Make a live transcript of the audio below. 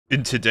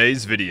In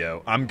today's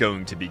video, I'm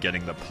going to be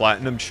getting the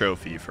Platinum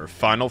Trophy for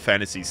Final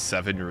Fantasy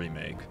VII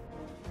Remake.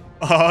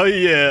 Oh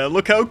yeah,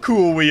 look how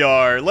cool we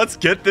are. Let's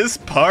get this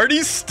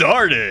party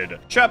started.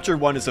 Chapter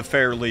 1 is a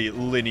fairly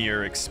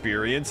linear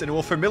experience and it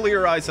will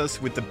familiarize us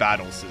with the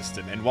battle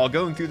system. And while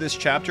going through this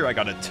chapter, I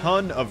got a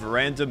ton of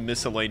random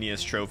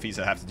miscellaneous trophies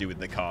that have to do with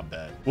the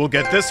combat. We'll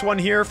get this one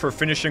here for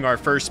finishing our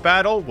first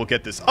battle. We'll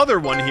get this other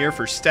one here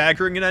for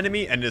staggering an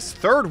enemy, and this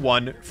third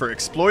one for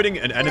exploiting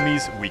an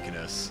enemy's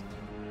weakness.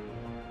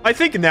 I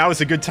think now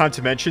is a good time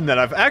to mention that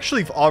I've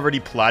actually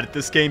already platted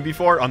this game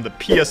before on the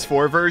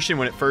PS4 version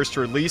when it first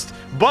released,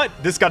 but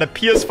this got a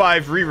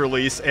PS5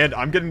 re-release, and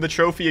I'm getting the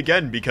trophy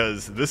again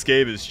because this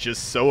game is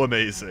just so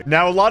amazing.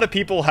 Now, a lot of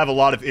people have a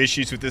lot of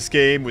issues with this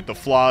game, with the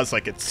flaws,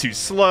 like it's too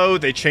slow,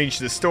 they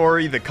changed the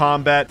story, the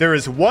combat. There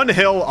is one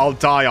hill I'll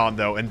die on,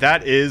 though, and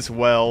that is,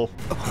 well...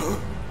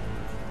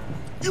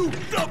 You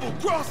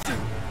double-crossing!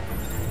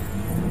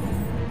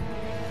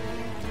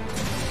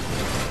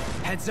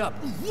 Heads up.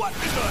 What in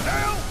the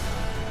hell?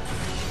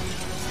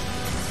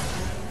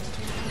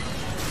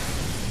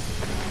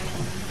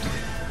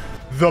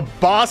 The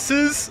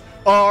bosses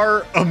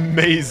are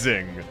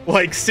amazing.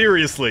 Like,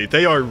 seriously,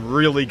 they are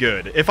really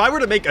good. If I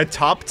were to make a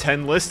top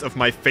 10 list of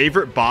my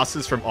favorite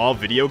bosses from all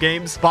video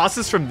games,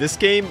 bosses from this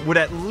game would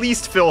at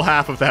least fill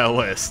half of that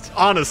list.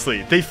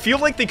 Honestly, they feel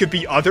like they could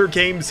be other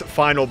games'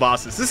 final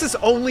bosses. This is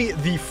only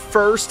the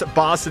first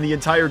boss in the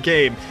entire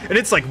game, and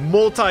it's like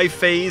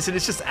multi-phase, and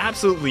it's just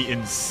absolutely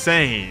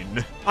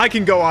insane. I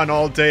can go on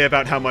all day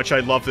about how much I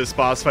love this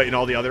boss fight and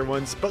all the other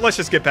ones, but let's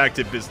just get back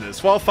to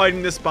business. While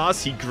fighting this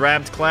boss, he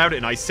grabbed Cloud,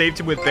 and I saved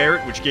him with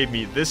Barret, which gave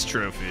me this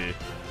trophy.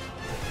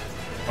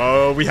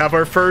 Oh, we have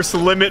our first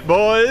limit,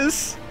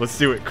 boys. Let's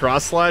do it.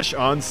 Cross slash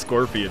on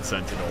Scorpion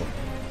Sentinel.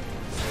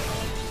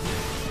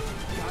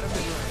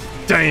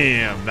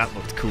 Damn, that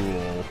looked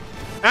cool.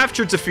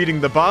 After defeating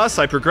the boss,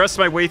 I progressed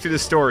my way through the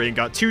story and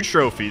got 2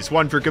 trophies,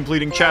 one for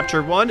completing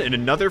Chapter 1 and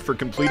another for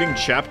completing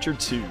Chapter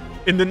 2.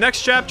 In the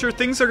next chapter,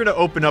 things are going to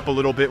open up a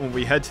little bit when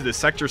we head to the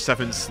Sector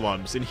 7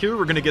 slums, and here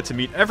we're going to get to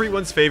meet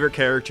everyone's favorite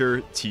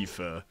character,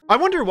 Tifa. I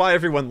wonder why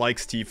everyone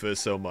likes Tifa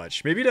so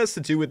much. Maybe it has to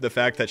do with the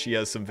fact that she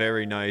has some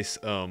very nice,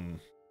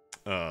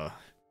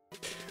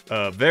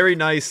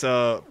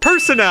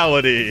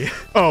 personality.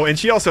 Oh, and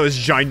she also has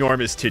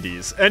ginormous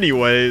titties.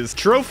 Anyways,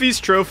 trophies,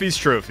 trophies,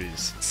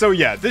 trophies. So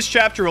yeah, this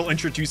chapter will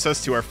introduce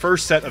us to our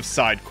first set of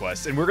side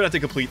quests, and we're gonna have to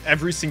complete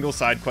every single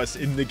side quest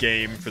in the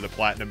game for the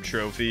Platinum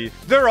Trophy.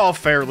 They're all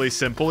fairly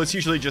simple. It's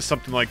usually just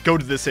something like, go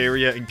to this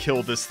area and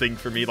kill this thing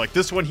for me. Like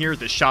this one here,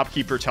 the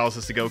shopkeeper tells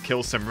us to go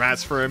kill some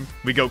rats for him.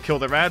 We go kill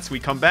the rats, we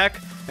come back,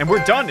 and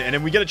we're done, and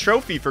then we get a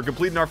trophy for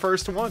completing our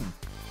first one.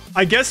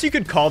 I guess you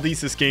could call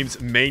these this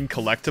game's main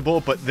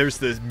collectible, but there's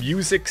the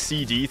music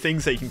CD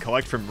things that you can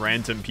collect from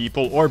random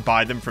people or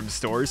buy them from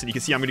stores. And you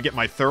can see I'm going to get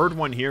my third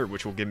one here,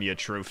 which will give me a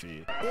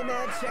trophy. Hey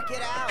man, check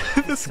it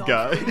out. This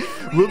guy.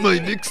 With my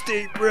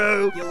mixtape,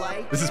 bro. You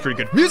like this is pretty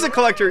good. Music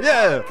collector,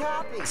 yeah.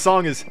 The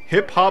song is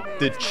Hip Hop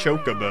the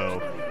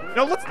Chocobo.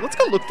 Now let's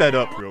go look that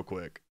up real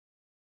quick.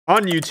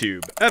 On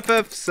YouTube,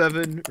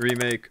 FF7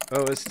 Remake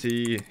OST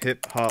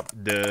Hip Hop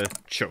the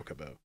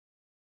Chocobo.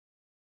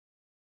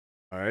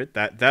 All right,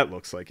 that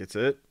looks like it's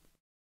it.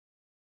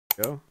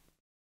 Go.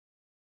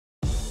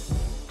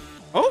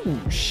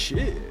 Oh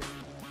shit!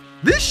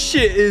 This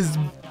shit is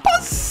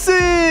bussin'!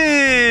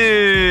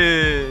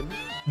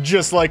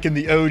 Just like in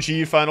the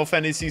OG Final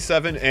Fantasy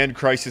VII and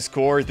Crisis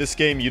Core, this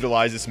game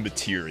utilizes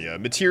materia.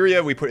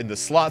 Materia we put in the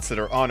slots that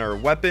are on our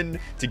weapon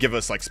to give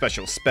us like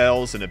special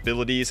spells and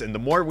abilities, and the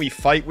more we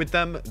fight with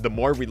them, the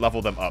more we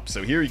level them up.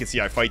 So here you can see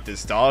I fight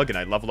this dog and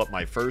I level up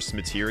my first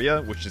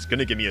materia, which is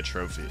gonna give me a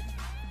trophy.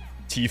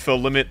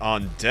 Tifa limit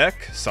on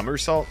deck.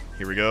 Somersault.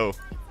 Here we go.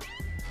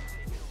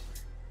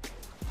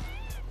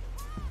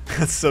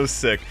 That's so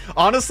sick.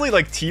 Honestly,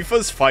 like,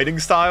 Tifa's fighting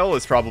style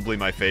is probably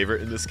my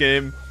favorite in this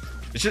game.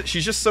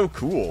 She's just so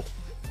cool.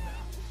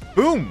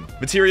 Boom!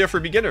 Materia for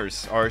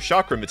beginners. Our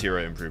chakra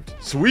materia improved.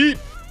 Sweet!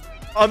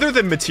 Other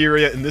than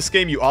materia, in this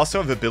game, you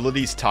also have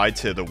abilities tied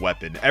to the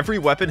weapon. Every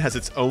weapon has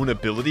its own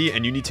ability,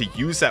 and you need to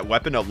use that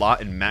weapon a lot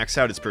and max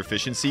out its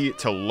proficiency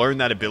to learn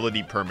that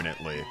ability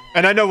permanently.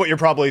 And I know what you're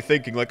probably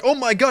thinking, like, oh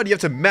my god, you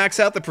have to max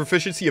out the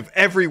proficiency of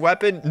every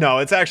weapon? No,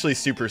 it's actually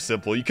super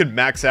simple. You can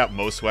max out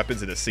most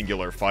weapons in a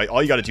singular fight.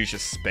 All you gotta do is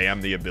just spam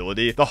the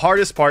ability. The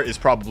hardest part is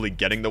probably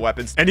getting the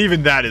weapons, and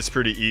even that is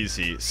pretty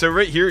easy. So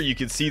right here, you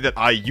can see that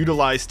I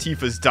utilize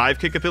Tifa's dive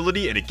kick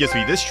ability, and it gives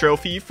me this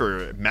trophy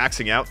for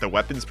maxing out the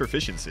weapon's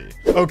proficiency.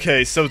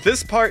 Okay, so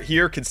this part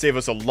here can save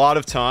us a lot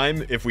of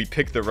time if we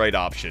pick the right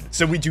option.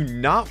 So we do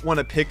not want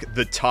to pick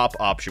the top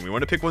option. We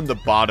want to pick one of the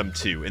bottom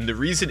two. And the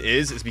reason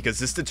is because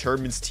this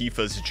determines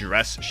Tifa's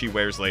dress she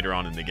wears later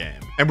on in the game.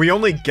 And we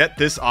only get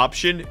this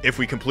option if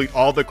we complete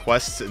all the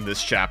quests in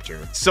this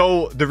chapter.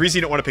 So the reason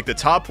you don't want to pick the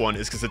top one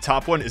is because the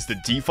top one is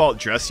the default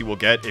dress you will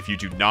get if you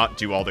do not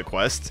do all the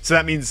quests. So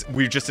that means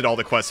we just did all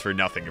the quests for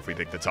nothing if we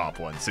pick the top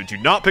one. So do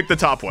not pick the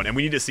top one. And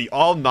we need to see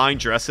all 9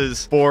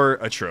 dresses for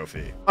a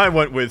trophy. I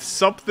went with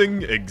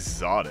something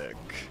exotic.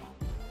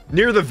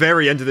 Near the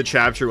very end of the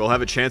chapter, we'll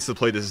have a chance to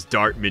play this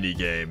dart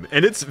minigame,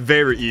 and it's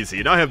very easy,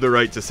 and I have the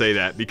right to say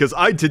that, because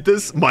I did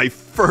this my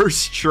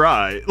first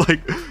try.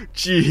 Like,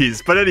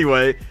 jeez. But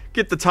anyway,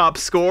 get the top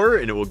score,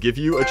 and it will give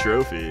you a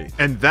trophy.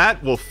 And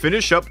that will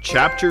finish up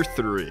Chapter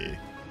 3.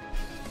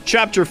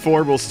 Chapter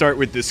 4 will start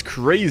with this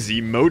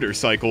crazy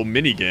motorcycle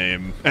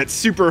minigame. At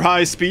super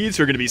high speeds,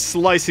 we're going to be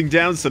slicing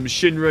down some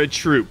Shinra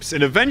troops,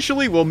 and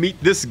eventually we'll meet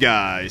this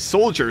guy,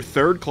 Soldier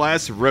 3rd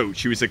Class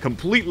Roach, who is a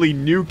completely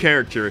new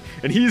character,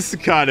 and he's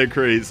kind of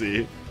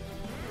crazy.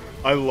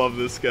 I love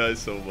this guy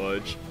so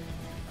much.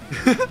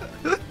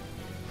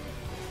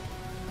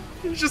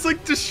 He's just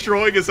like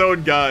destroying his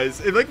own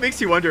guys. It like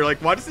makes you wonder, like,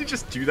 why doesn't he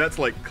just do that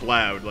to like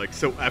Cloud, like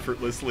so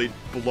effortlessly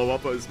blow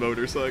up his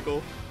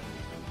motorcycle?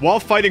 While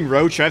fighting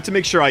Roach, I have to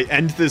make sure I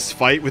end this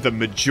fight with a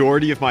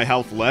majority of my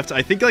health left.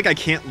 I think like I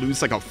can't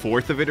lose like a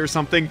fourth of it or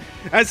something.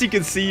 As you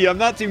can see, I'm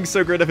not doing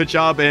so great of a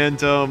job,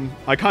 and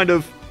I kind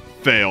of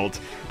failed.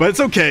 But it's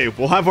okay,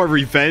 we'll have our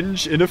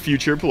revenge in a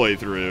future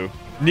playthrough.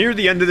 Near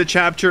the end of the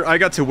chapter, I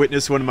got to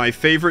witness one of my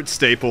favorite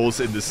staples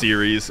in the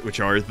series, which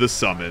are the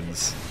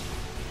summons.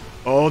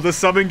 Oh, the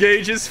summon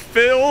gauge is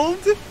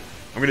filled!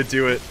 I'm gonna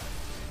do it.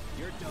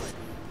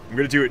 I'm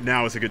gonna do it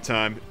now, it's a good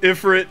time.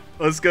 Ifrit,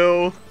 let's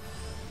go.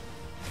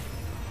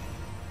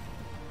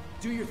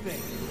 Do your thing.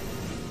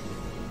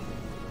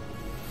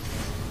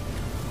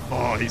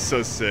 Oh, he's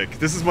so sick.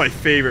 This is my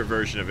favorite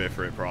version of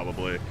Ifrit,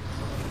 probably.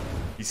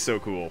 He's so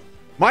cool.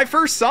 My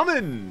first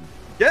summon!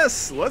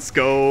 Yes, let's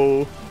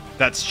go.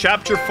 That's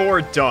Chapter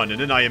 4 done,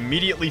 and then I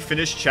immediately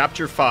finished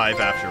Chapter 5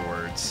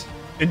 afterwards.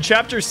 In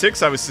Chapter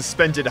 6, I was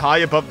suspended high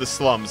above the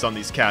slums on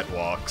these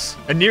catwalks.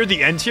 And near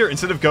the end here,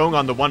 instead of going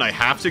on the one I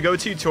have to go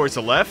to towards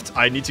the left,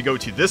 I need to go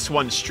to this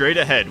one straight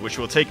ahead, which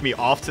will take me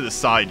off to the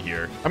side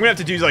here. I'm gonna have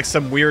to do like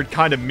some weird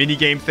kind of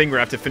minigame thing where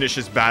I have to finish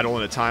this battle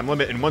in a time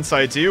limit, and once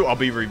I do, I'll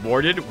be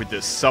rewarded with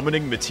this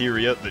summoning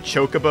materia, the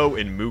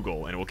Chocobo and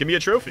Moogle, and it will give me a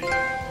trophy.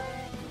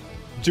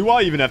 Do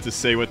I even have to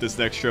say what this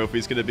next trophy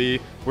is gonna be?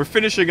 We're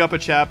finishing up a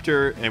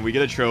chapter, and we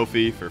get a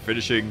trophy for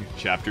finishing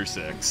Chapter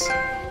 6.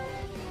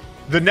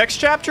 The next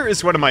chapter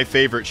is one of my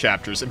favorite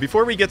chapters, and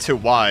before we get to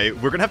why,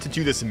 we're gonna have to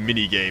do this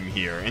mini-game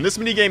here. And this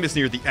mini-game is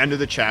near the end of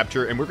the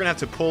chapter, and we're gonna have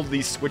to pull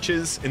these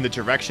switches in the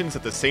directions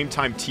at the same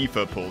time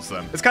Tifa pulls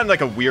them. It's kind of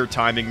like a weird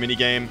timing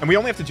mini-game, and we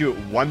only have to do it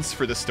once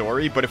for the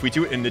story, but if we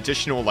do it an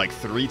additional, like,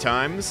 3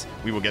 times,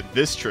 we will get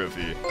this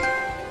trophy.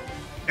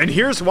 And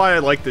here's why I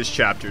like this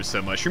chapter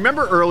so much.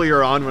 Remember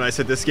earlier on when I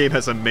said this game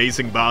has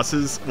amazing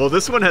bosses? Well,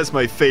 this one has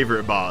my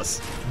favorite boss,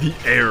 the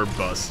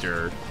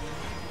Airbuster.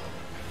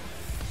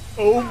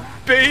 Oh,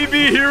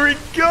 baby, here we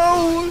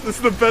go! This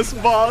is the best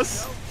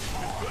boss.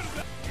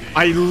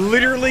 I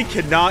literally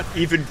cannot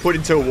even put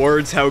into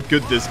words how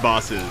good this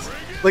boss is.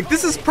 Like,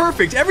 this is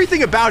perfect.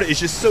 Everything about it is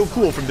just so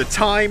cool, from the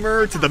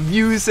timer to the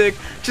music,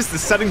 just the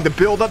setting, the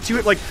build up to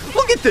it. Like,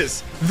 look at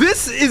this.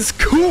 This is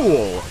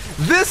cool.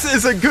 This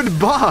is a good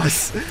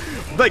boss.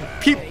 Like,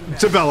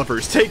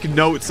 developers, take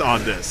notes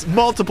on this.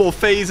 Multiple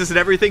phases and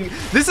everything.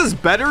 This is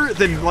better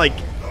than, like,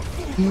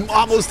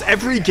 almost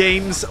every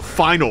game's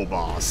final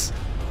boss.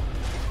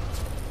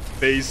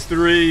 Phase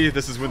 3,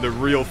 this is when the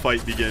real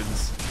fight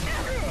begins.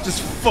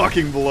 Just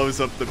fucking blows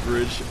up the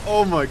bridge.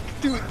 Oh my,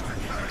 dude.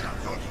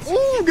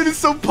 Oh, I'm getting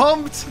so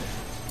pumped.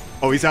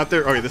 Oh, he's out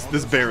there. Okay, this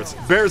is Barrett's.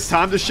 Barrett's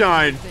time to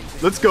shine.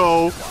 Let's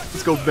go.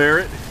 Let's go,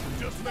 Barrett.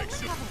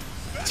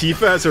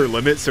 Tifa has her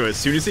limit, so as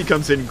soon as he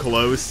comes in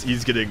close,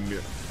 he's getting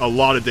a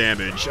lot of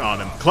damage on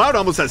him. Cloud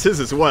almost has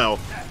his as well.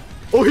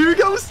 Oh, here he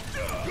goes.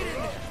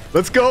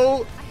 Let's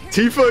go.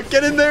 Tifa,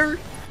 get in there.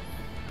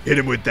 Hit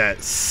him with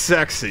that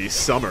sexy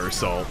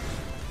somersault.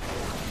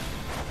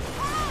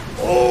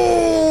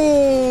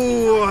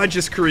 Oh, I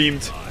just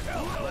creamed.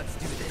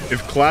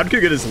 If Cloud could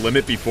get his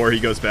limit before he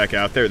goes back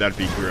out there, that'd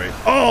be great.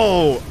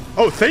 Oh,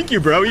 thank you,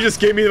 bro. You just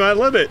gave me my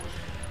limit.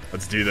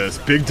 Let's do this.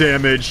 Big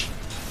damage.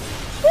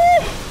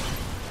 Woo!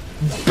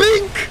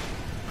 Bink!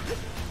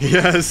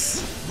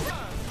 Yes.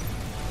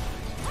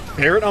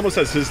 Barrett almost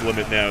has his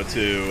limit now,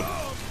 too.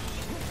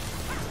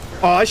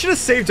 Oh, I should have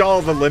saved all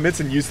of the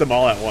limits and used them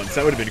all at once.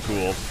 That would have been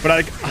cool. But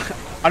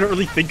I don't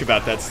really think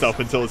about that stuff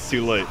until it's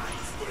too late.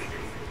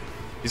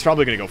 He's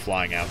probably going to go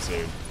flying out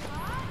soon.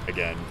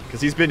 Again.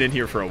 Because he's been in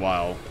here for a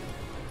while.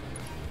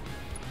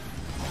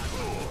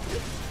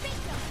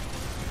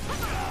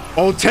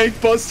 Oh, Tank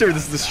Buster!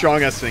 This is the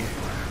strongest thing.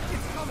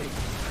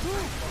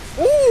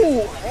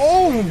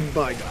 Oh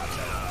my god.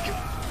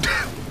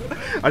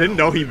 I didn't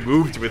know he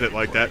moved with it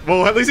like that.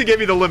 Well, at least he gave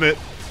me the limit.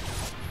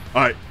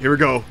 Alright, here we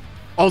go.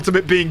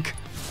 Ultimate Bink.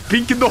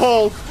 Bink in the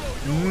hole.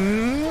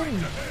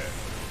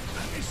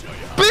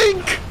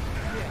 Bink!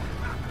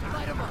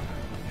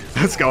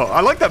 Let's go.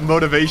 I like that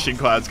motivation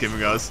Cloud's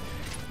giving us.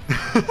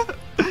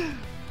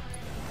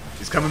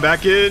 He's coming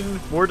back in.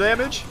 More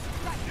damage.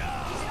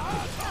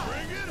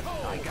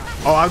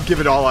 Oh, I'll give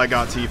it all I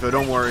got, Tifa.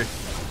 Don't worry.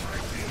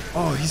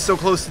 Oh, he's so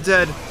close to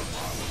dead.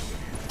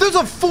 There's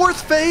a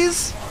 4th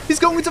phase? He's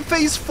going into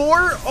phase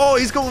 4? Oh,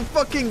 he's going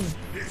fucking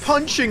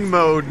punching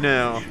mode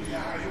now.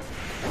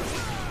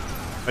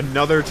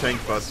 Another tank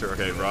buster.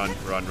 Okay, run.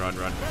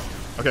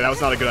 Okay, that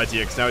was not a good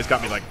idea, because now he's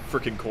got me, like,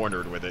 freaking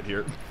cornered with it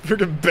here.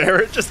 Freaking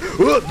Barrett just...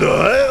 What the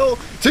hell?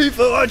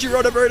 Tifa, why'd you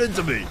run right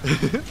into me?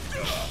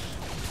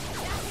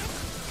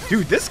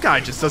 Dude, this guy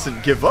just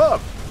doesn't give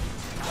up.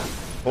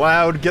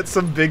 Cloud, get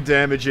some big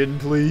damage in,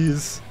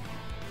 please.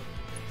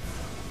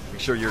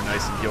 Make sure you're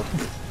nice and healed.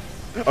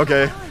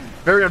 Okay.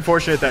 Very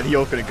unfortunate that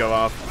heal couldn't go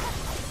off.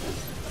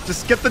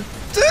 Just get the...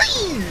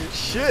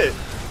 Shit.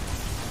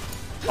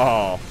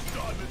 Oh.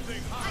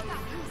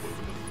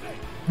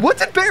 What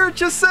did Barrett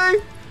just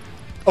say?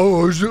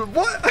 Oh,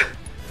 what?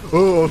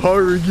 Oh,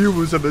 hiring you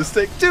was a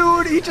mistake.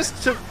 Dude, he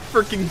just took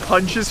freaking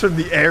punches from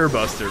the air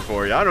buster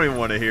for you. I don't even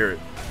want to hear it.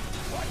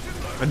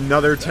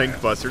 Another tank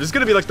buster. This is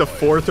going to be like the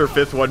 4th or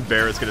 5th one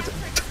Barrett's going to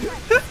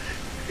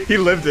take. He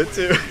lived it,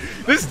 too.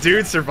 This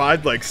dude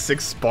survived like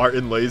 6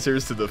 Spartan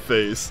lasers to the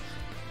face.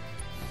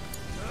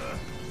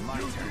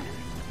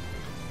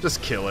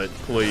 Just kill it,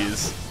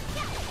 please.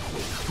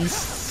 He's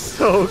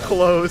so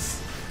close.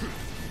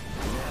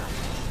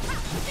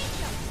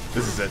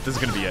 This is it. This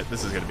is gonna be it.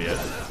 This is gonna be it.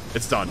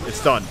 It's done.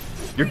 It's done.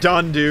 You're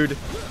done, dude.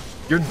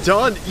 You're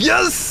done.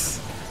 Yes!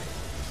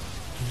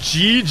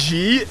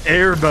 GG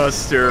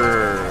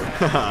Airbuster.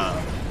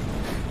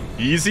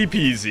 Easy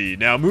peasy.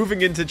 Now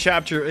moving into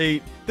chapter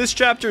 8. This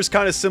chapter is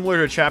kind of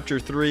similar to chapter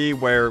 3,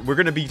 where we're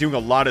going to be doing a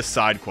lot of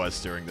side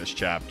quests during this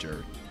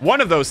chapter. One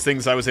of those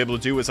things I was able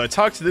to do was I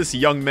talked to this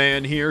young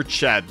man here,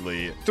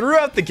 Chadley.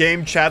 Throughout the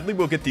game, Chadley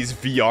will get these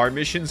VR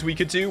missions we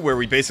could do where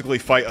we basically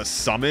fight a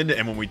summon,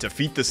 and when we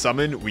defeat the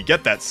summon, we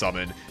get that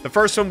summon. The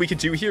first one we could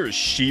do here is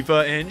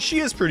Shiva, and she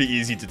is pretty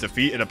easy to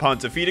defeat, and upon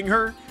defeating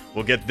her,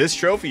 we'll get this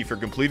trophy for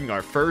completing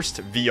our first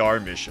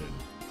VR mission.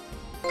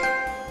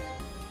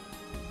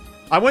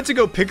 I went to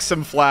go pick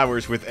some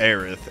flowers with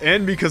Aerith,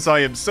 and because I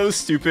am so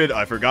stupid,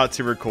 I forgot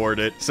to record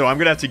it. So I'm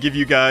gonna have to give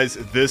you guys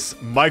this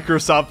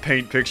Microsoft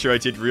Paint picture I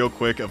did real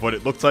quick of what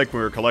it looked like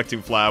when we were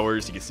collecting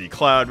flowers. You can see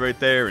Cloud right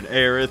there and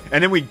Aerith.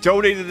 And then we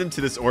donated them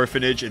to this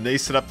orphanage, and they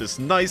set up this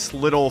nice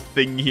little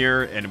thing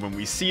here. And when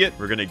we see it,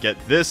 we're gonna get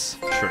this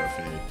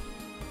trophy.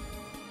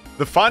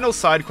 The final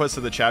side quest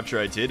of the chapter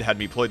I did had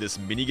me play this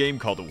minigame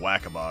called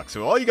Whack-A-Box.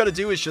 So all you gotta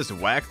do is just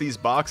whack these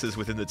boxes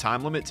within the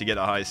time limit to get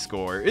a high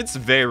score. It's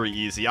very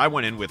easy. I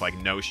went in with like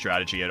no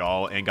strategy at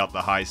all and got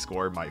the high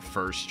score my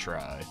first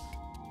try.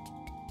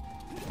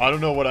 I don't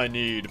know what I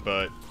need,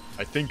 but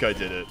I think I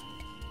did it.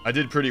 I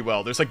did pretty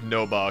well. There's like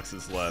no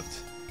boxes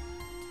left.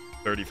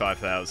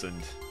 35,000.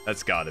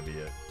 That's gotta be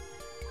it.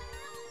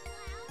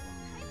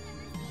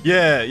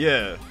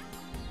 Yeah.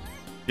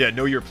 Yeah,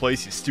 know your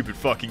place, you stupid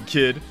fucking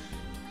kid.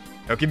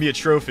 Now give me a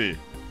trophy.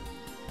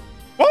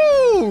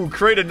 Woo!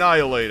 Crate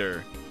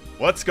Annihilator.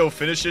 Let's go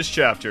finish this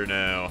chapter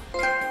now.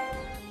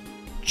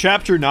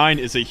 Chapter 9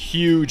 is a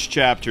huge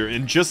chapter,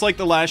 and just like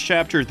the last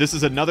chapter, this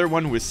is another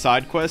one with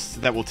side quests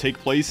that will take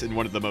place in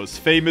one of the most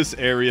famous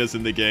areas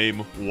in the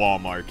game, Wall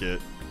Market.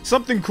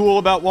 Something cool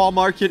about Wall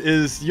Market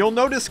is you'll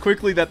notice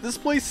quickly that this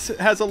place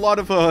has a lot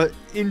of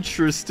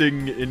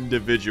interesting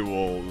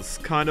individuals,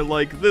 kind of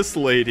like this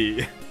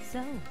lady.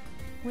 So,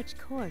 which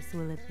course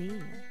will it be?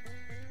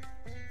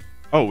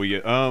 Oh,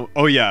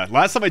 yeah.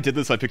 Last time I did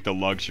this, I picked the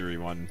luxury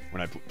one when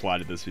I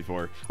plotted this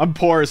before. I'm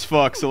poor as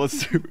fuck, so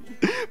let's do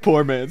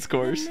poor man's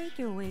course. Then make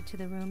your way to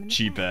the room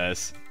Cheap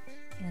ass.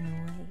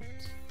 and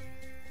wait.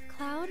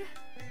 Cloud?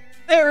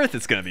 Aerith,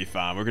 it's gonna be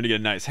fine. We're gonna get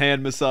a nice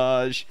hand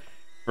massage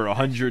for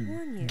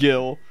 100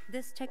 gil.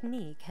 This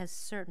technique has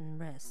certain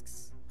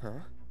risks.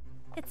 Huh?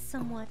 It's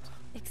somewhat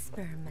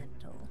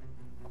experimental.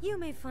 You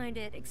may find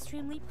it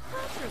extremely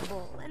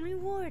pleasurable and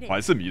rewarding. Why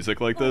is the music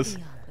like this? Or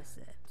the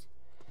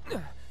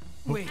opposite.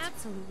 Wait.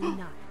 Absolutely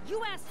not.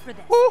 You asked for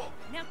this. Oh.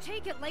 Now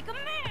take it like a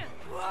man.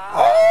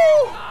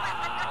 Oh!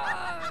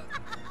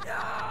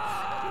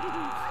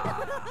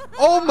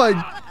 Oh my...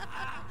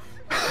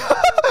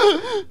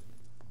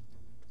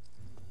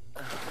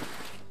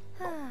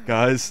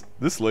 Guys,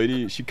 this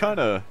lady, she kind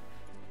of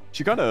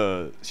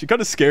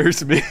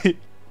scares me.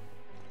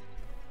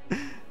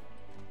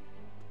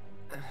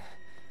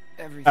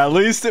 At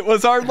least it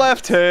was our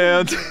left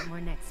hand.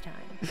 More next time.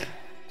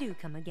 Do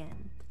come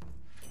again.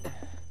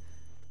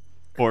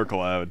 Poor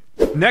Cloud.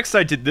 Next,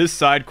 I did this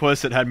side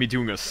quest that had me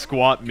doing a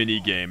squat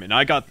minigame, and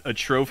I got a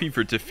trophy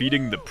for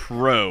defeating the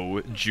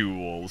pro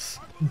Jules.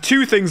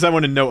 2 things I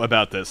want to note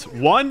about this.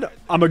 1,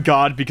 I'm a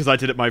god because I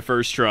did it my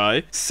first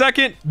try.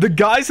 2nd, the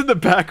guys in the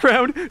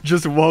background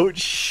just won't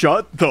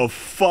shut the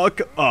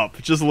fuck up.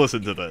 Just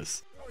listen to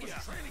this.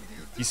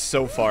 He's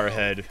so far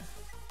ahead.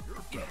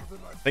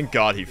 Thank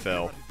God he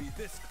fell.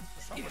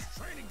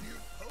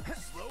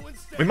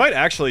 We might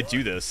actually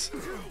do this,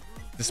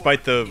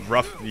 despite the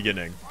rough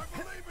beginning.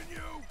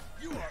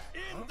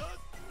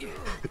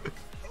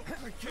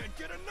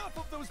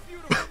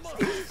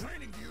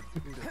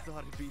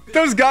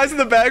 Those guys in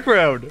the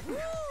background!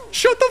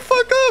 Shut the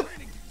fuck up!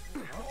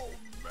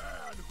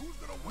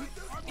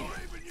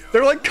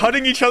 They're like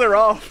cutting each other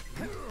off.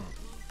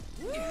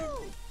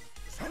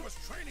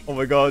 Oh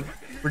my god.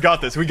 We got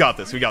this, we got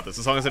this, we got this.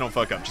 As long as I don't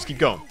fuck up. Just keep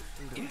going.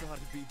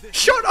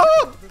 Shut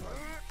up!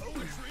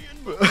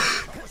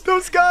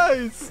 Those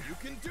guys! You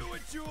can do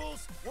it,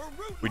 Jules. We're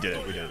rooting We did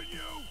it, we for did it. you.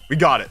 We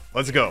got it.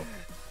 Let's go.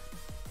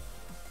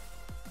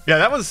 Yeah,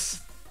 that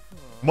was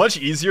much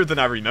easier than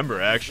I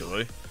remember,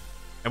 actually.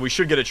 And we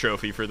should get a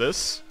trophy for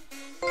this.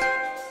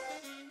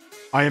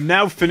 I am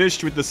now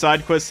finished with the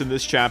side quests in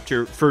this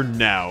chapter for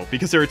now,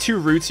 because there are 2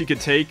 routes you can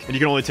take, and you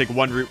can only take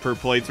 1 route per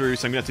playthrough,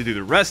 so I'm gonna have to do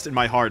the rest in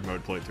my hard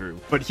mode playthrough.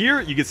 But here,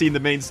 you can see in the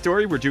main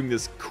story, we're doing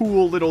this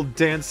cool little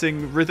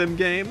dancing rhythm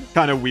game.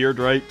 Kind of weird,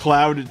 right?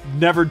 Cloud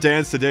never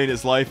danced a day in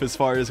his life as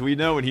far as we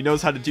know, and he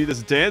knows how to do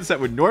this dance that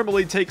would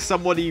normally take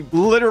somebody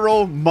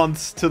literal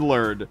months to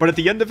learn. But at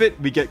the end of it,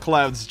 we get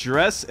Cloud's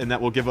dress, and that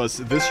will give us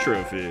this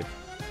trophy.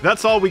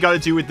 That's all we gotta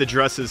do with the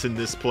dresses in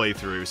this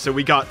playthrough. So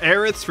we got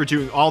Aerith's for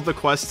doing all the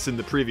quests in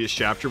the previous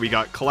chapter, we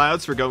got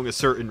Cloud's for going a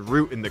certain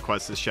route in the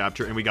quest this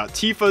chapter, and we got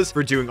Tifa's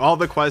for doing all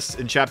the quests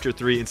in chapter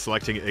 3 and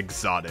selecting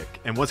exotic.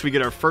 And once we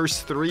get our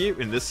first 3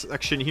 in this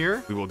section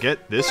here, we will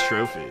get this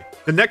trophy.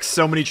 The next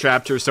so many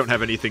chapters don't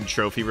have anything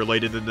trophy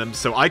related in them,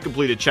 so I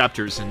completed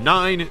chapters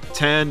 9,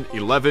 10,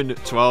 11,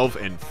 12,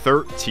 and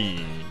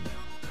 13.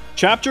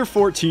 Chapter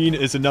 14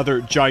 is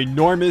another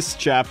ginormous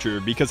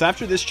chapter, because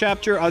after this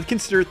chapter, I'd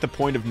consider it the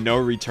point of no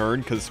return,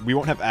 because we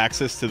won't have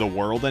access to the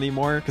world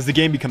anymore, because the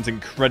game becomes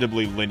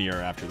incredibly linear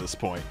after this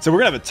point. So we're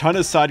gonna have a ton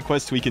of side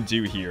quests we can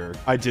do here.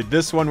 I did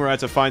this one where I had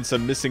to find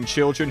some missing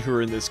children who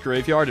are in this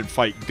graveyard and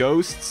fight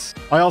ghosts.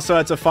 I also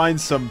had to find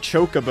some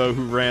chocobo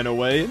who ran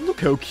away, and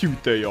look how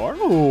cute they are.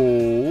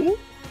 Oh,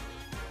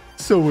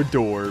 so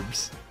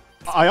adorbs.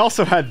 I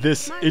also had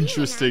this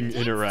interesting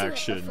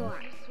interaction.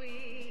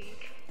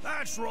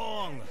 That's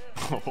wrong.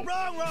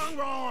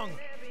 Wrong.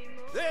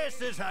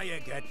 This is how you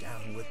get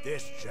down with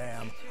this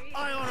jam.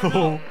 I ought to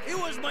know. It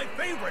was my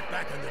favorite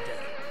back in the day.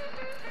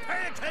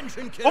 Pay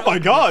attention, kid. Oh my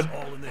god.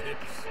 All in the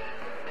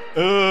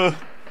hips.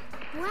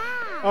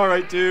 Wow. All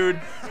right, dude.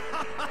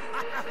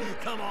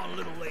 Come on,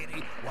 little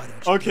lady. Why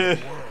don't you Okay.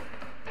 do the world?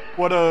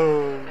 What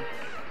a...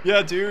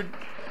 Yeah, dude.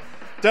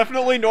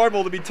 Definitely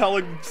normal to be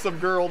telling some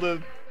girl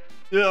to...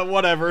 Yeah,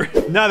 whatever.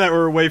 Now that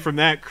we're away from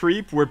that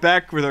creep, we're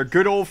back with our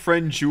good old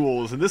friend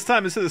Jules. And this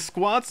time, instead of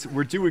squats,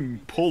 we're doing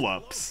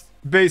pull-ups.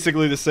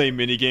 Basically the same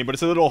minigame, but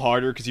it's a little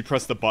harder because you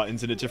press the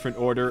buttons in a different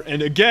order.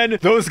 And again,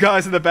 those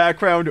guys in the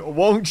background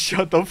won't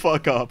shut the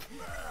fuck up.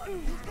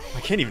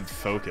 I can't even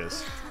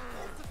focus.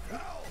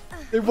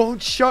 They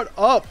won't shut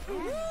up.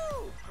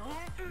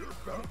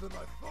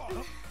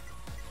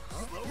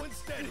 Slow and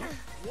steady.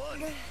 1,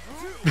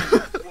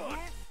 2, 1,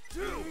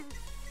 2.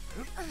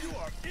 You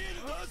are in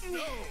the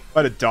zone. If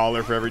I had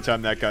 $1 for every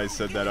time that guy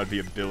said that, I'd be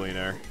a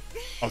billionaire.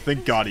 Oh,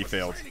 thank God he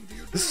failed.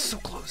 This is so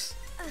close.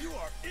 You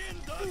are in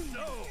the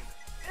zone.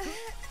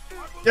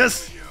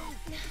 Yes!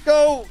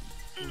 Go!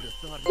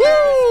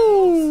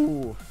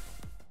 Woo!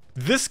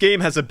 This game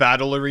has a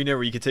battle arena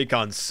where you can take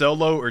on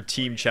solo or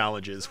team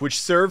challenges, which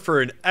serve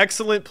for an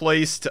excellent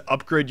place to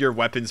upgrade your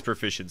weapons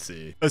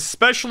proficiency.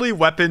 Especially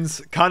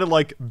weapons kind of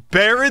like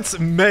Barrett's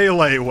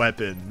melee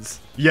weapons.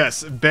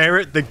 Yes,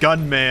 Barrett the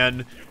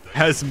gunman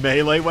has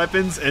melee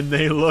weapons, and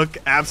they look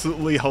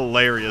absolutely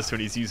hilarious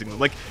when he's using them.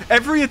 Like,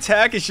 every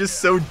attack is just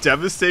so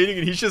devastating,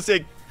 and he's just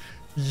like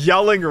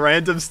yelling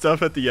random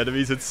stuff at the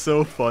enemies. It's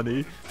so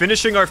funny.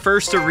 Finishing our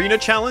first arena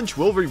challenge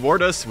will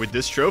reward us with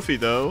this trophy,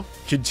 though.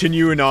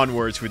 Continuing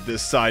onwards with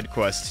this side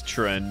quest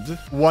trend.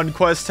 One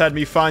quest had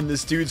me find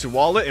this dude's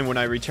wallet, and when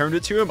I returned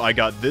it to him, I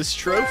got this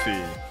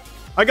trophy.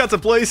 I got to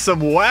play some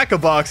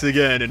Whack-A-Box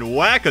again and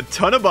whack a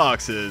ton of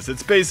boxes.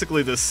 It's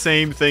basically the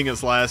same thing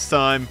as last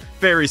time.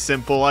 Very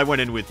simple. I went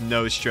in with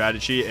no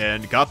strategy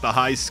and got the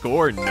high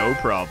score, no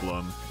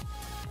problem.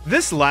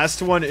 This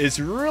last one is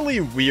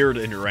really weird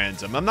and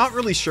random. I'm not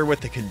really sure what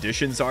the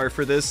conditions are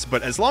for this,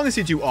 but as long as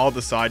you do all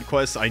the side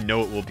quests, I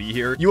know it will be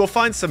here. You will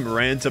find some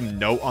random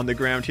note on the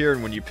ground here,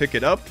 and when you pick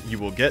it up, you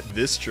will get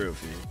this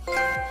trophy.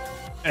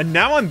 And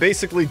now I'm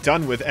basically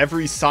done with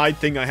every side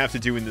thing I have to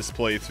do in this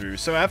playthrough,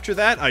 so after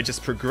that, I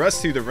just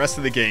progress through the rest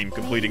of the game,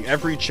 completing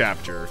every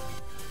chapter.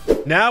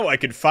 Now I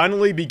can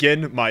finally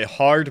begin my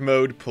hard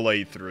mode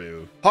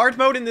playthrough. Hard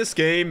mode in this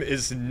game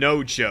is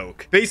no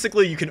joke.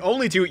 Basically, you can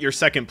only do it your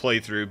second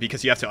playthrough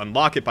because you have to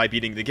unlock it by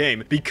beating the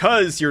game,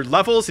 because your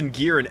levels and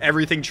gear and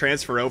everything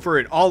transfer over,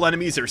 and all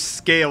enemies are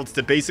scaled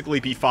to basically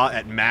be fought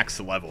at max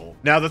level.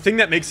 Now, the thing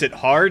that makes it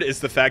hard is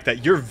the fact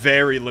that you're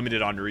very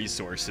limited on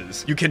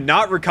resources. You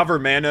cannot recover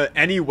mana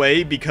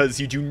anyway because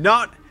you do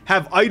not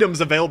have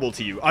items available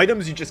to you.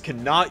 Items you just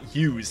cannot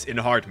use in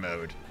hard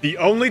mode. The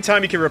only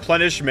time you can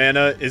replenish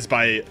mana is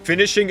by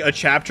finishing a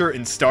chapter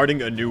and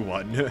starting a new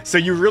one. So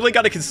you really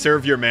got to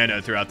conserve your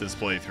mana throughout this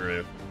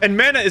playthrough. And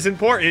mana is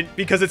important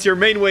because it's your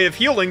main way of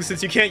healing.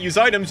 Since you can't use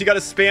items, you got to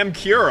spam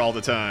cure all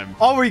the time.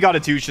 All we got to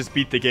do is just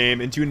beat the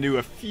game and do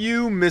a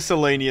few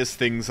miscellaneous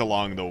things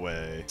along the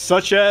way.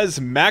 Such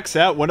as max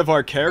out one of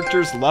our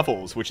character's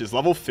levels, which is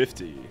level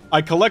 50.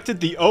 I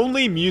collected the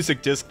only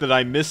music disc that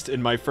I missed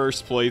in my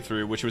first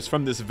playthrough, which was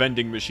from this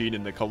vending machine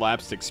in the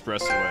collapsed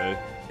expressway.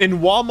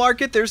 In Wall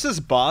Market, there's this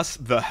boss,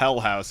 the Hell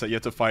House, that you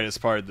have to fight as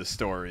part of the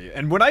story.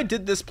 And when I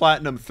did this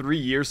platinum 3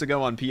 years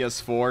ago on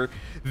PS4,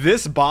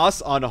 this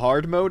boss on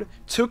hard mode mode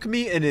took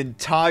me an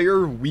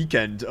entire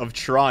weekend of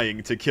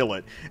trying to kill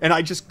it, and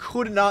I just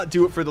could not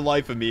do it for the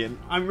life of me, and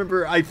I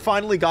remember I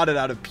finally got it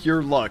out of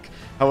pure luck.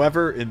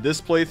 However, in this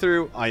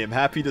playthrough, I am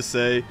happy to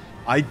say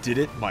I did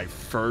it my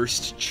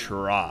first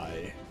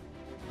try.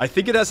 I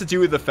think it has to do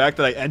with the fact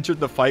that I entered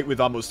the fight with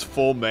almost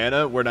full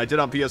mana, when I did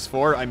on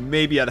PS4, I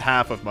maybe had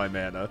half of my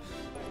mana.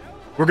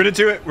 We're gonna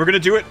do it. We're gonna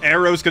do it.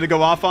 Arrow's gonna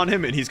go off on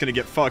him, and he's gonna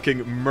get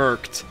fucking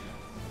murked.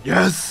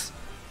 Yes!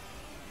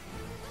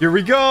 Here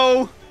we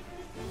go!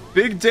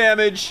 Big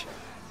damage.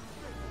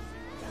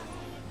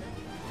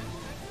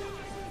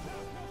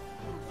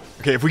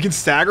 Okay, if we can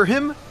stagger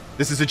him,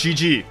 this is a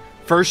GG.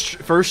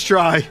 First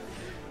try.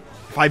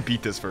 If I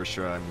beat this first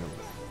try, I'm gonna...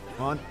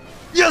 Come on.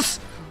 Yes!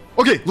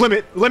 Okay,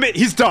 limit.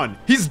 He's done.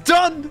 He's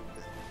done!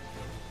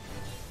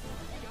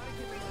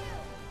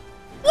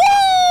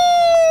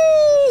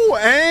 Woo!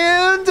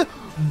 And...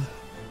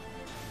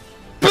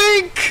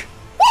 Bink!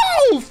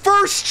 Woo!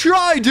 First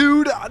try,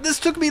 dude! This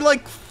took me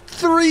like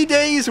 3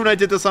 days when I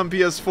did this on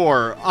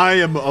PS4. I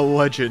am a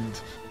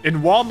legend.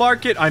 In Wall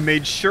Market, I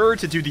made sure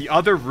to do the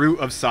other route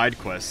of side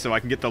quests so I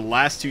can get the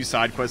last 2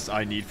 side quests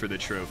I need for the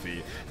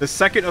trophy. The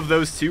second of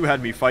those 2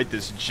 had me fight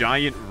this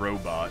giant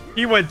robot.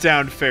 He went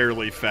down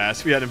fairly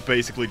fast. We had him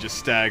basically just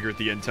staggered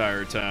the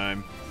entire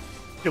time.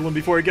 Kill him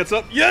before he gets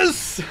up.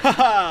 Yes!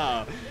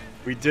 Haha!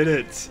 We did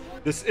it.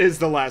 This is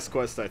the last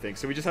quest, I think.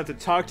 So we just have to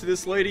talk to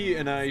this lady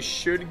and I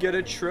should get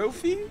a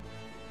trophy?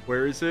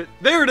 Where is it?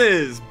 There it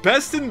is!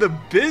 Best in the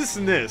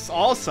business!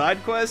 All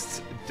side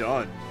quests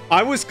done.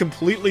 I was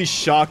completely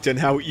shocked at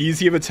how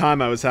easy of a time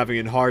I was having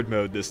in hard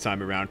mode this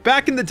time around.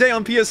 Back in the day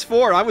on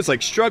PS4, I was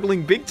like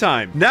struggling big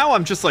time. Now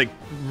I'm just like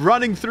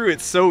running through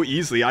it so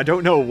easily. I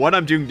don't know what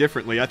I'm doing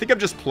differently. I think I'm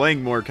just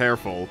playing more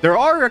careful. There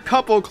are a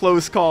couple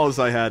close calls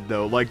I had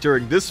though, like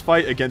during this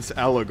fight against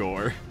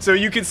Eligor. So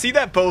you can see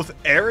that both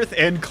Aerith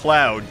and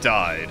Cloud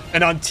died.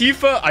 And on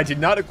Tifa, I did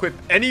not equip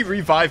any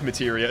revive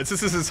materia.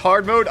 Since this is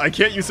hard mode, I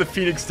can't use a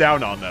Phoenix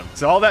down on them.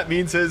 So all that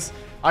means is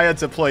I had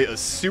to play a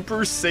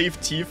super safe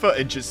Tifa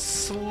and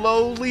just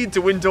slowly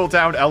dwindle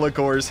down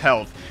Eligor's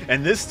health.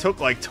 And this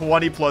took like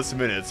 20 plus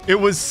minutes. It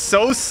was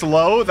so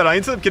slow that I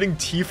ended up getting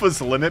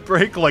Tifa's limit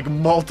break like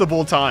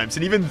multiple times.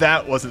 And even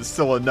that wasn't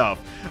still enough.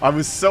 I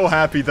was so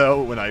happy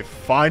though when I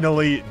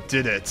finally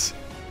did it.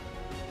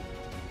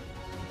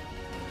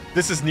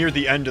 This is near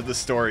the end of the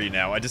story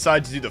now. I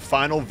decided to do the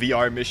final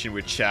VR mission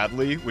with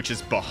Chadley, which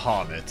is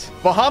Bahamut.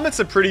 Bahamut's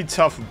a pretty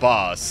tough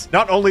boss.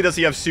 Not only does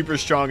he have super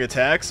strong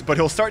attacks, but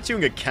he'll start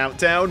doing a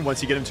countdown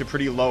once you get him to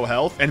pretty low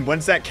health. And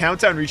once that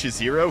countdown reaches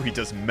 0, he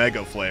does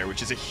Mega Flare,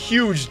 which is a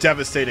huge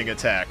devastating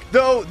attack.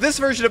 Though, this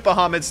version of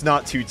Bahamut's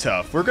not too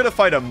tough. We're gonna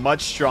fight a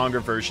much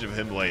stronger version of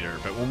him later.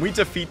 But when we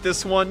defeat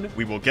this one,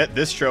 we will get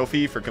this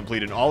trophy for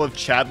completing all of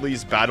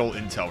Chadley's battle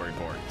intel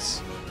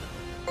reports.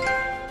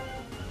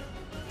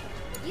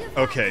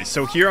 Okay,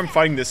 so here I'm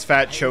fighting this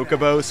fat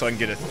chocobo so I can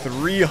get a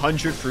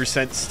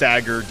 300%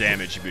 stagger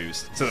damage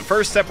boost. So the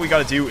first step we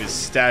gotta do is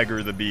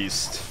stagger the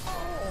beast.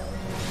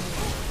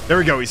 There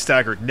we go, he's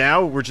staggered.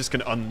 Now we're just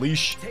gonna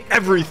unleash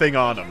everything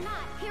on him.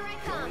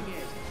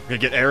 We're gonna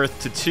get Aerith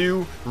to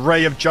 2.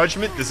 Ray of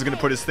Judgment. This is gonna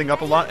put his thing up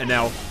a lot, and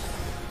now...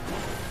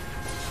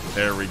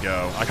 There we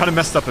go. I kind of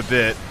messed up a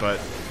bit, but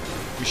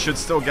we should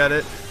still get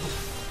it.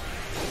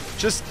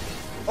 Just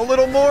a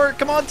little more.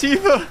 Come on,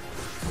 Tifa.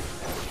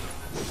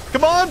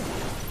 Come on!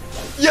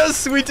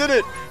 Yes, we did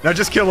it! Now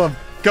just kill him.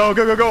 Go,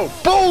 go, go, go.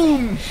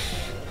 Boom!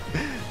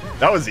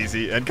 That was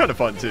easy and kind of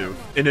fun too.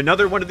 In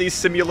another one of these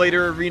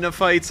simulator arena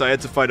fights, I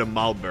had to fight a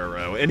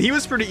Malboro. And he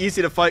was pretty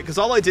easy to fight because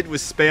all I did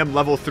was spam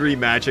level 3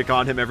 magic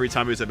on him every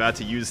time he was about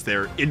to use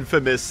their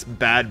infamous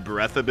bad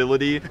breath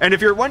ability. And if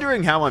you're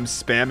wondering how I'm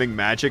spamming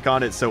magic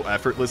on it so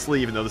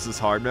effortlessly, even though this is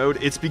hard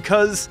mode, it's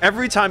because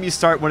every time you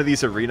start one of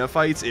these arena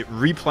fights, it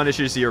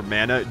replenishes your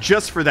mana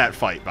just for that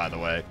fight, by the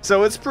way.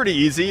 So it's pretty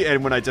easy,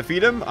 and when I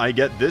defeat him, I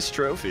get this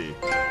trophy.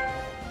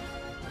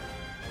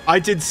 I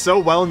did so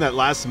well in that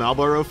last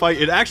Malboro fight,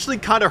 it actually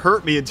kind of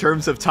hurt me in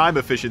terms of time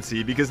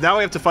efficiency, because now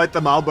I have to fight the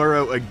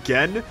Malboro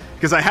again,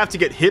 because I have to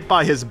get hit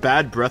by his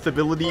bad breath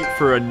ability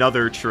for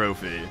another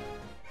trophy.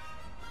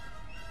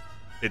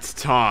 It's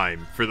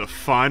time for the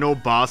final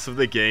boss of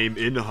the game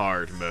in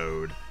hard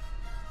mode,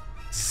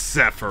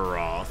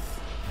 Sephiroth.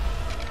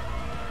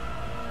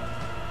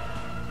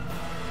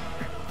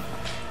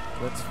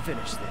 Let's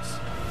finish this.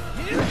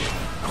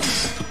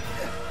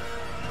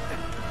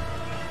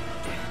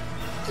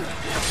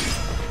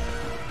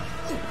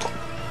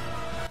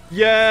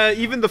 Yeah,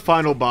 even the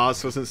final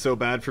boss wasn't so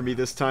bad for me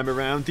this time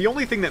around. The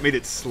only thing that made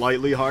it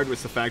slightly hard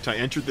was the fact I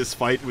entered this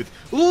fight with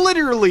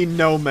literally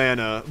no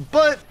mana,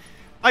 but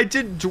I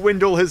did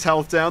dwindle his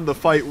health down. The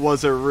fight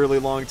was a really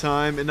long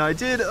time, and I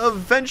did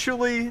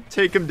eventually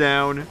take him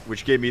down,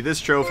 which gave me this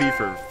trophy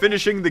for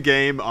finishing the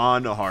game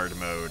on hard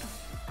mode.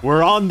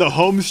 We're on the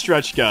home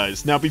stretch,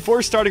 guys. Now,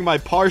 before starting my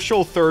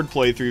partial third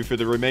playthrough for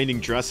the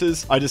remaining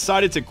dresses, I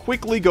decided to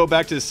quickly go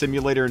back to the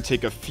simulator and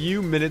take a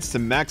few minutes to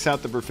max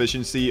out the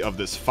proficiency of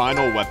this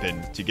final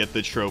weapon to get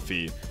the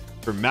trophy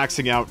for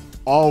maxing out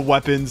all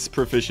weapons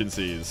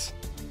proficiencies.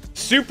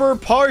 Super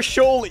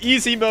partial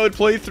easy mode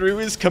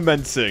playthrough is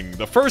commencing.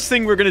 The first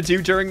thing we're going to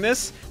do during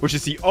this, which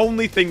is the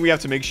only thing we have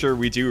to make sure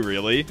we do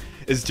really,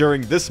 is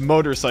during this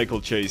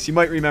motorcycle chase. You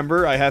might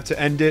remember I have to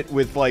end it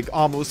with like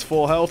almost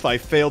full health. I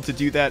failed to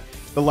do that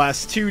the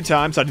last 2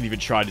 times. I didn't even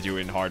try to do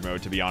it in hard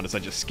mode, to be honest. I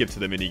just skipped to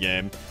the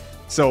minigame.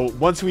 So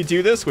once we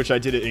do this, which I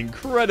did it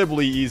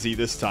incredibly easy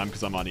this time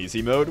because I'm on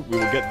easy mode, we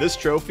will get this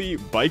trophy,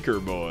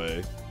 Biker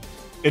Boy.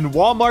 In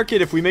Wall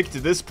Market, if we make it to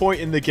this point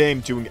in the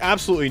game doing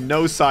absolutely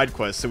no side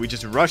quests, so we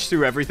just rush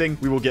through everything,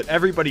 we will get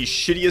everybody's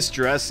shittiest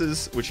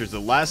dresses, which are the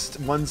last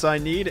ones I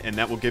need, and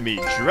that will give me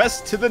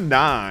dressed to the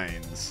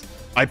nines.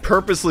 I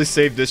purposely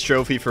saved this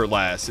trophy for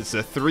last. It's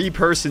a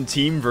 3-person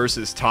team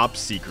versus top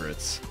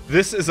secrets.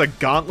 This is a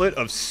gauntlet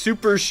of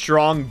super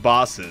strong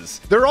bosses.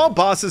 They're all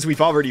bosses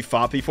we've already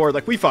fought before.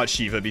 Like, we fought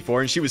Shiva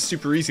before, and she was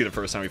super easy the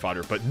first time we fought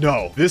her. But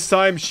no, this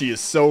time she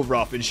is so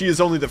rough, and she is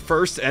only the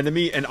first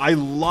enemy, and I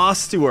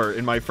lost to her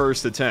in my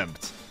first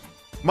attempt.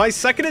 My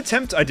second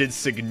attempt, I did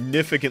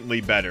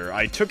significantly better.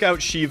 I took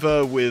out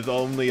Shiva with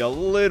only a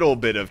little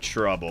bit of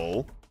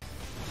trouble.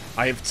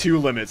 I have 2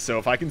 limits, so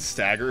if I can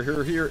stagger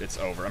her here, it's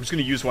over. I'm just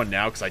going to use one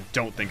now because I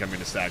don't think I'm going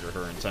to stagger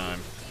her in time.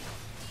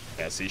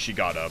 Yeah, see, she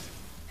got up.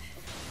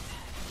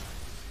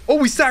 Oh,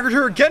 we staggered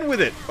her again with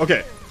it!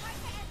 Okay.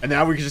 And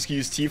now we can just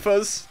use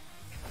Tifa's.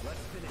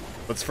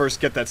 Let's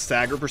first get that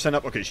stagger percent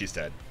up. Okay, she's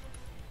dead.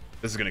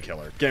 This is going to kill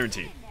her.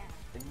 Guaranteed.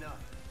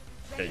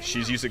 Okay,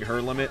 she's using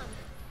her limit.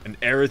 And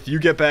Aerith, you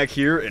get back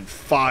here and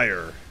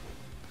fire.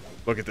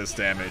 Look at this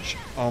damage.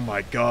 Oh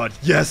my god.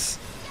 Yes!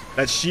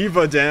 That's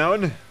Shiva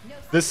down.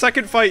 The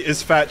second fight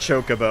is Fat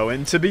Chocobo,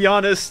 and to be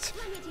honest,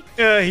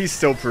 he's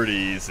still pretty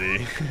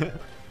easy.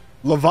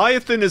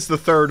 Leviathan is the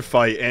third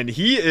fight, and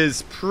he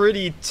is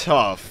pretty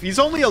tough. He's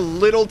only a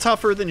little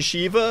tougher than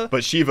Shiva,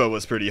 but Shiva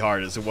was pretty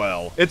hard as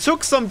well. It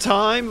took some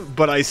time,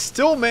 but I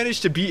still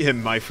managed to beat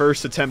him my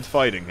first attempt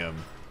fighting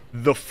him.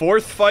 The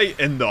fourth fight,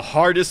 and the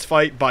hardest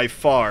fight by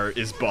far,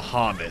 is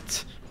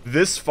Bahamut.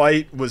 This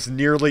fight was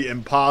nearly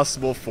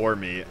impossible for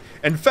me.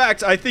 In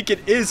fact, I think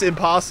it is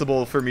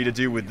impossible for me to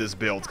do with this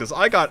build, because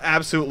I got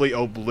absolutely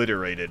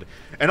obliterated.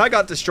 And I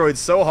got destroyed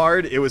so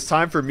hard, it was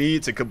time for me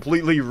to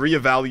completely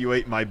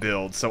reevaluate my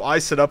build, so I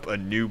set up a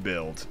new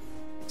build.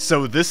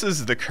 So this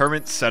is the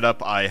current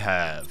setup I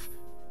have.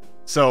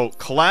 So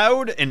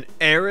Cloud and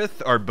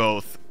Aerith are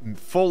both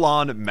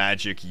full-on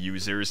magic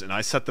users, and I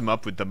set them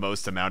up with the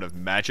most amount of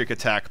magic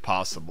attack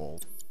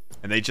possible.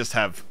 And they just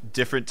have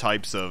different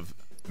types of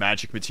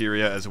magic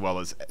materia as well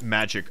as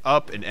magic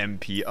up and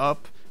MP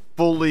up,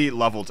 fully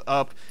leveled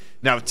up.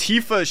 Now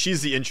Tifa,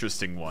 she's the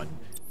interesting one.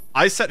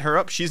 I set her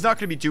up. She's not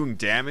going to be doing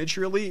damage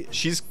really.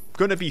 She's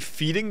going to be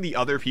feeding the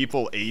other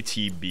people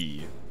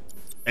ATB.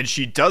 And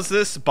she does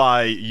this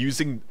by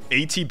using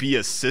ATB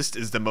assist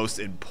is the most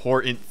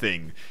important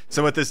thing.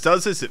 So what this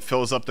does is it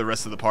fills up the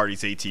rest of the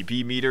party's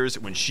ATB meters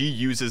when she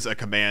uses a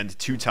command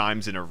 2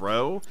 times in a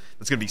row.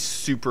 That's going to be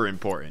super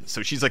important.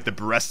 So she's like the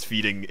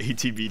breastfeeding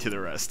ATB to the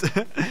rest.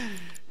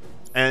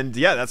 And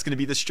yeah, that's going to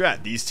be the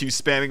strat. These two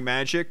spamming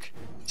magic.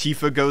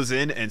 Tifa goes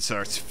in and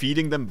starts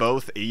feeding them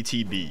both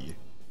ATB.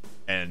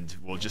 And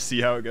we'll just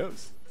see how it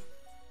goes.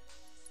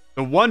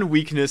 The one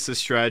weakness this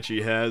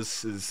strategy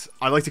has is,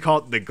 I like to call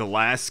it the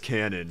glass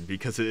cannon,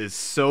 because it is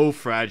so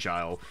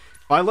fragile.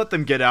 If I let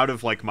them get out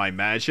of, like, my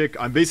magic,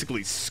 I'm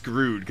basically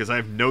screwed, because I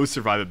have no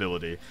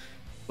survivability.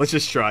 Let's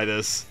just try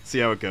this, see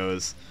how it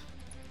goes.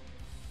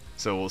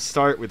 So we'll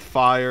start with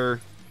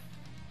fire.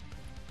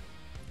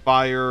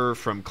 Fire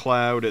from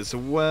Cloud as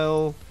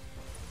well.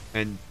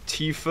 And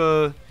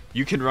Tifa,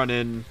 you can run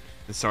in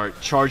and start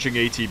charging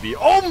ATB.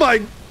 Oh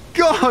my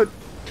god!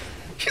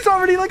 She's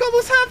already, like,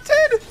 almost half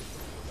dead!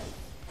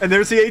 And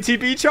there's the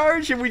ATB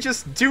charge, and we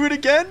just do it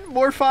again?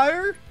 More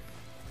fire?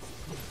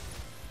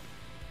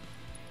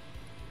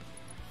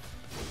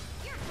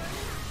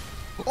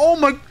 Oh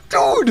my...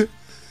 Dude!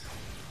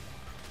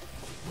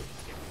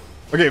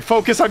 Okay,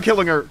 focus on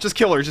killing her. Just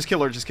kill her, just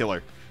kill her, just kill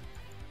her.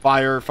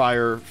 Fire,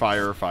 fire,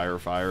 fire, fire,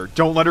 fire.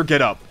 Don't let her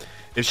get up.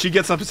 If she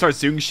gets up and starts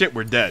doing shit,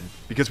 we're dead.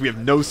 Because we have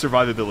no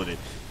survivability.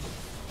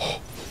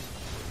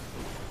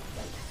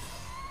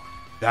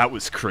 That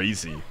was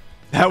crazy.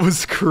 That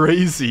was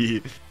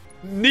crazy.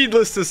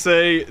 Needless to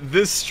say,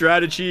 this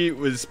strategy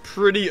was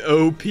pretty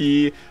OP.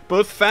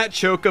 Both Fat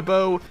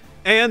Chocobo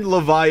and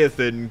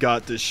Leviathan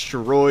got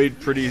destroyed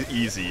pretty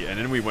easy. And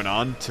then we went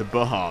on to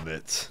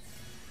Bahamut.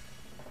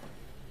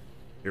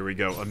 Here we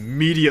go.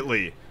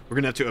 Immediately. We're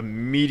going to have to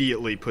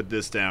immediately put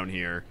this down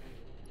here.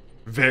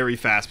 Very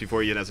fast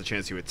before he even has a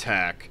chance to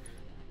attack.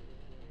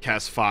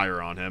 Cast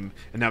fire on him.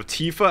 And now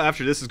Tifa,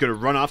 after this, is going to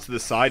run off to the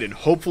side and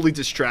hopefully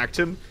distract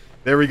him.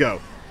 There we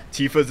go.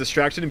 Tifa's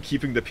distracted him,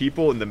 keeping the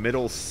people in the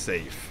middle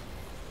safe.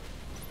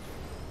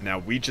 Now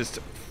we just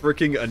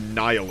freaking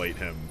annihilate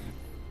him.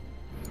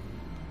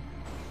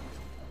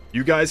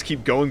 You guys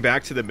keep going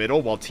back to the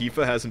middle while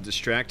Tifa has him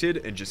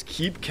distracted, and just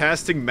keep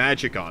casting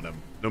magic on him,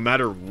 no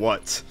matter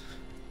what.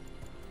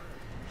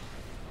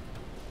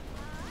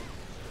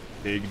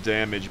 Big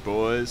damage,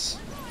 boys.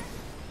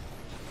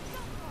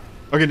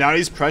 Okay, now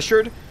he's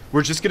pressured.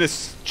 We're just going to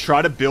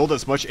try to build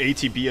as much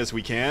ATB as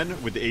we can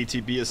with the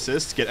ATB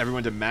assist, get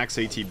everyone to max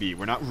ATB.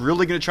 We're not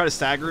really going to try to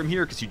stagger him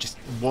here because you just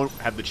won't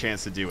have the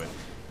chance to do it.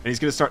 And he's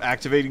going to start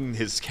activating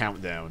his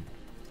countdown.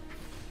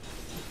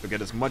 So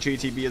get as much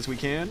ATB as we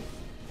can.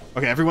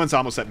 Okay, everyone's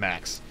almost at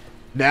max.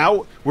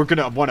 Now, we're going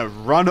to want to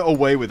run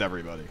away with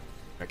everybody.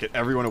 Get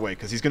everyone away,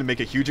 because he's going to make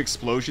a huge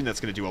explosion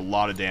that's going to do a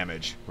lot of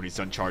damage when he's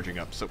done charging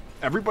up. So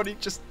everybody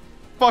just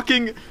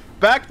fucking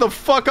back the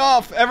fuck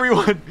off,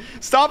 everyone.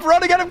 Stop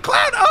running at him,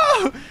 Cloud.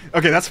 Oh!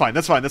 Okay, that's fine.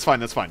 That's fine. That's fine.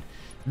 That's fine.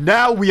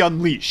 Now we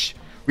unleash.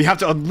 We have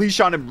to unleash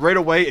on him right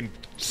away and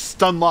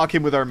stun lock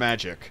him with our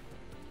magic.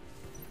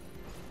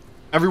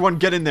 Everyone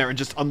get in there and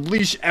just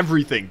unleash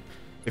everything.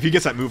 If he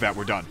gets that move out,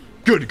 we're done.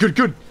 Good, good,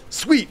 good.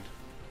 Sweet.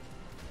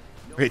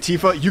 Okay,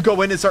 Tifa, you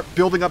go in and start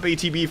building up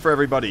ATB for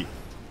everybody.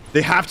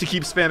 They have to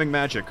keep spamming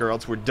magic or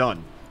else we're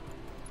done.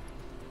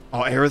 Oh,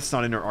 Aerith's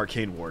not in her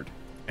arcane ward.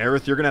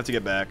 Aerith, you're going to have to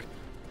get back.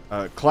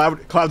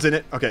 Cloud's in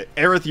it. Okay,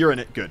 Aerith, you're in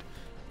it. Good.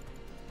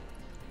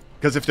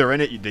 Because if they're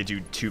in it, they do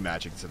 2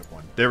 magic instead of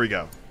 1. There we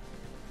go.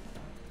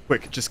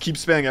 Quick, just keep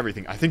spamming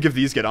everything. I think if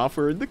these get off,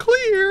 we're in the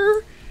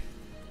clear.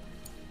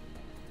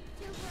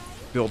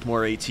 Build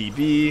more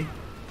ATB.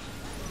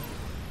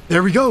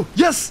 There we go.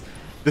 Yes!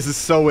 This is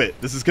so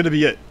it. This is going to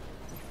be it.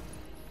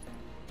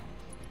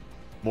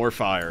 More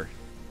fire.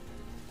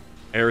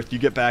 Aerith, you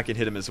get back and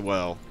hit him as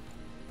well.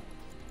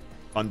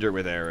 Thunder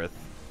with Aerith.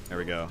 There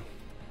we go.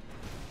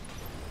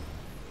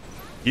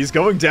 He's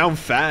going down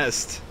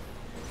fast.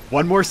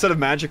 One more set of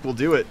magic will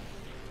do it.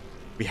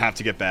 We have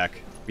to get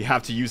back. We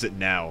have to use it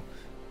now.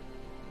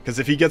 Because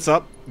if he gets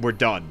up, we're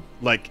done.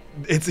 Like,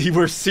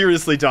 we're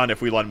seriously done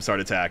if we let him start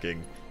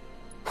attacking.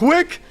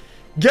 Quick!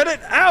 Get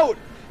it out!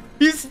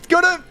 He's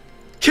gonna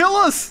kill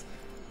us!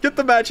 Get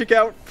the magic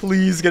out.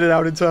 Please get it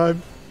out in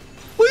time.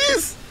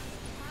 Please!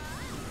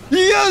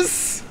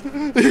 Yes!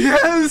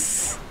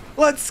 Yes!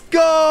 Let's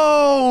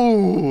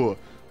go!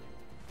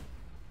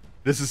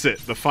 This is it,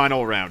 the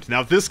final round.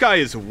 Now, this guy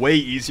is way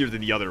easier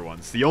than the other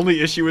ones. The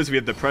only issue is we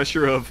have the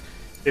pressure of,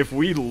 if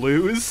we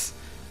lose,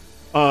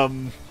 we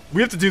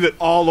have to do that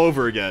all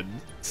over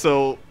again.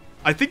 So,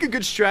 I think a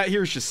good strat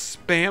here is just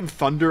spam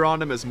Thunder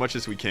on him as much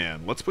as we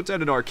can. Let's put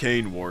down an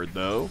Arcane Ward,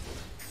 though.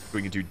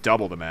 We can do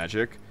double the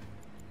magic.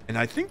 And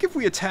I think if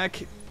we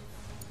attack...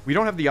 We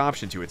don't have the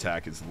option to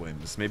attack his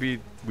limbs. Maybe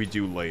we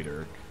do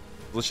later.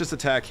 Let's just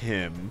attack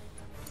him.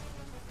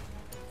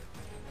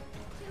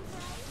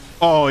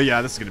 Oh,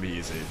 yeah, this is going to be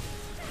easy.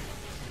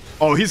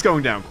 Oh, he's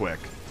going down quick.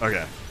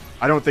 Okay.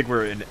 I don't think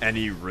we're in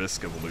any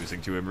risk of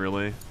losing to him,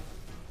 really.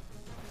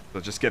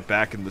 So just get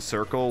back in the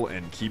circle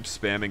and keep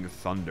spamming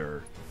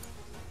Thunder.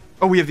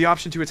 Oh, we have the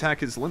option to attack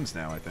his limbs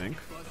now, I think.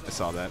 I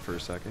saw that for a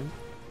second.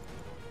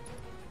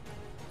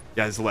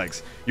 Yeah, his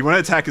legs. You want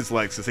to attack his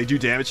legs because they do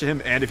damage to him,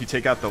 and if you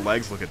take out the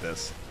legs, look at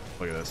this.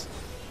 Look at this.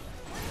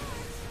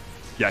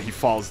 Yeah, he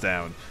falls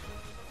down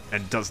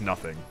and does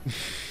nothing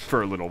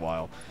for a little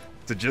while.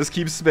 So just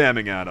keep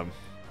spamming at him.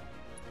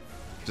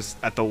 Just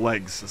at the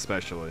legs,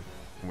 especially,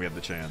 when we have the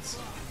chance.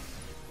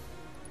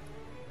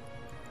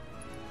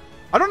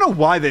 I don't know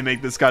why they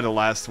make this guy the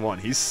last one.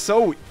 He's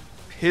so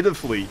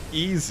pitifully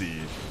easy.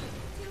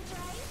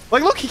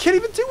 Like, look, he can't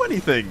even do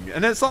anything.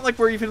 And it's not like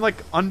we're even, like,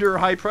 under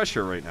high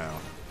pressure right now.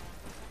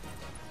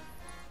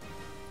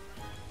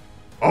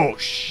 Oh,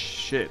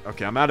 shit.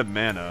 Okay, I'm out of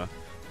mana.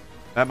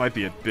 That might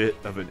be a bit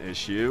of an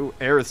issue.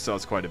 Aerith still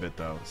has quite a bit,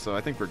 though, so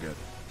I think we're good.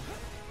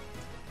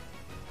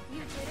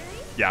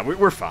 Yeah,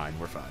 we're fine.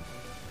 We're fine.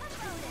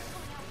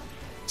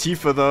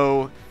 Tifa,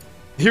 though...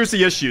 Here's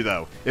the issue,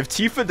 though. If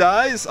Tifa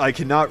dies, I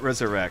cannot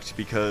resurrect,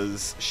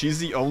 because she's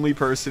the only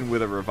person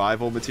with a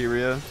revival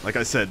materia. Like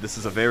I said, this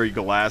is a very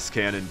glass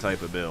cannon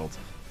type of build.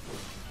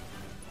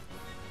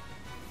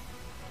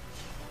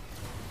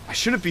 I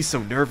shouldn't be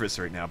so nervous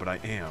right now, but I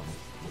am.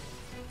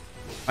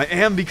 I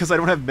am because I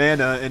don't have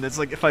mana, and it's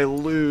like if I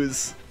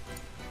lose...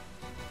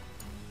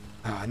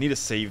 Oh, I need to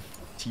save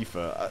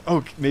Tifa.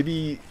 Oh,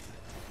 maybe...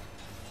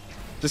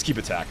 Just keep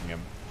attacking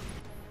him.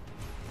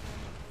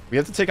 We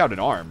have to take out an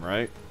arm,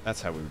 right?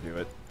 That's how we would do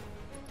it.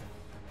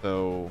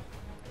 So...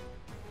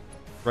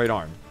 Right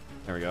arm.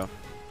 There we go.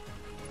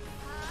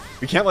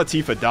 We can't let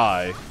Tifa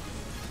die.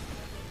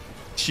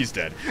 She's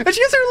dead. And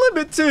she has her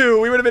limit,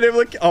 too! We would have been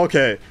able to...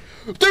 Okay.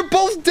 They're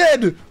both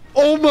dead!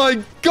 Oh my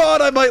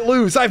god, I might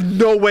lose. I have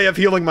no way of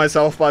healing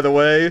myself, by the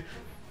way.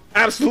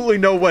 Absolutely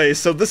no way.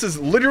 So this is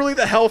literally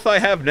the health I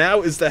have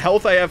now is the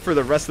health I have for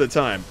the rest of the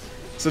time.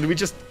 So do we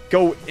just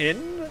go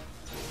in?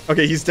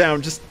 Okay, he's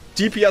down. Just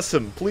DPS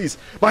him, please.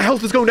 My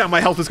health is going down.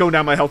 My health is going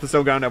down. My health is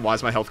going down. Why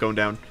is my health going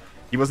down?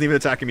 He wasn't even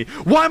attacking me.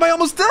 Why am I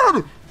almost dead? You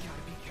gotta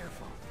be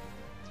careful.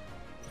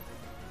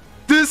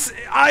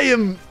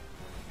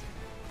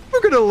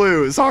 We're gonna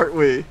lose, aren't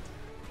we?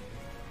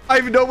 I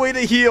have no way to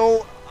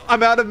heal.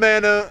 I'm out of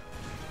mana.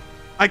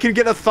 I can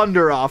get a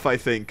Thunder off, I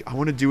think. I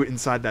want to do it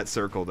inside that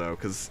circle, though,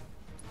 because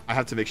I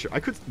have to make sure.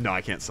 No,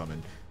 I can't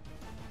summon.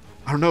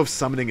 I don't know if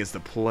summoning is the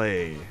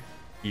play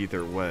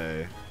either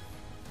way.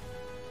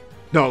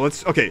 No,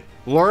 okay.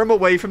 Lure him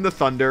away from the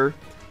Thunder.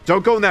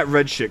 Don't go in that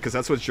red shit, because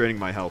that's what's draining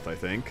my health, I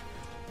think.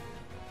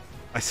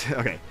 I said,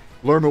 okay.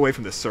 Lure him away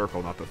from the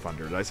circle, not the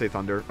thunder. Did I say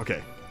thunder?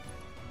 Okay.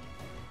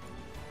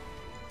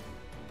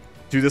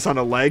 Do this on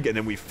a leg, and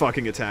then we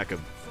fucking attack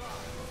him.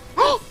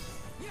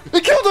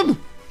 It killed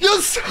him!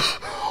 Yes!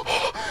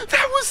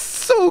 That was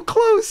so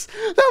close!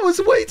 That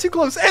was way too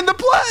close! And the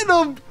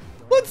platinum!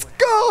 Let's go!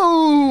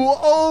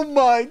 Oh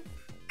my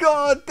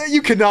god!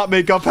 You cannot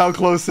make up how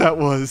close that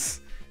was.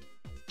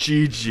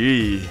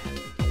 GG.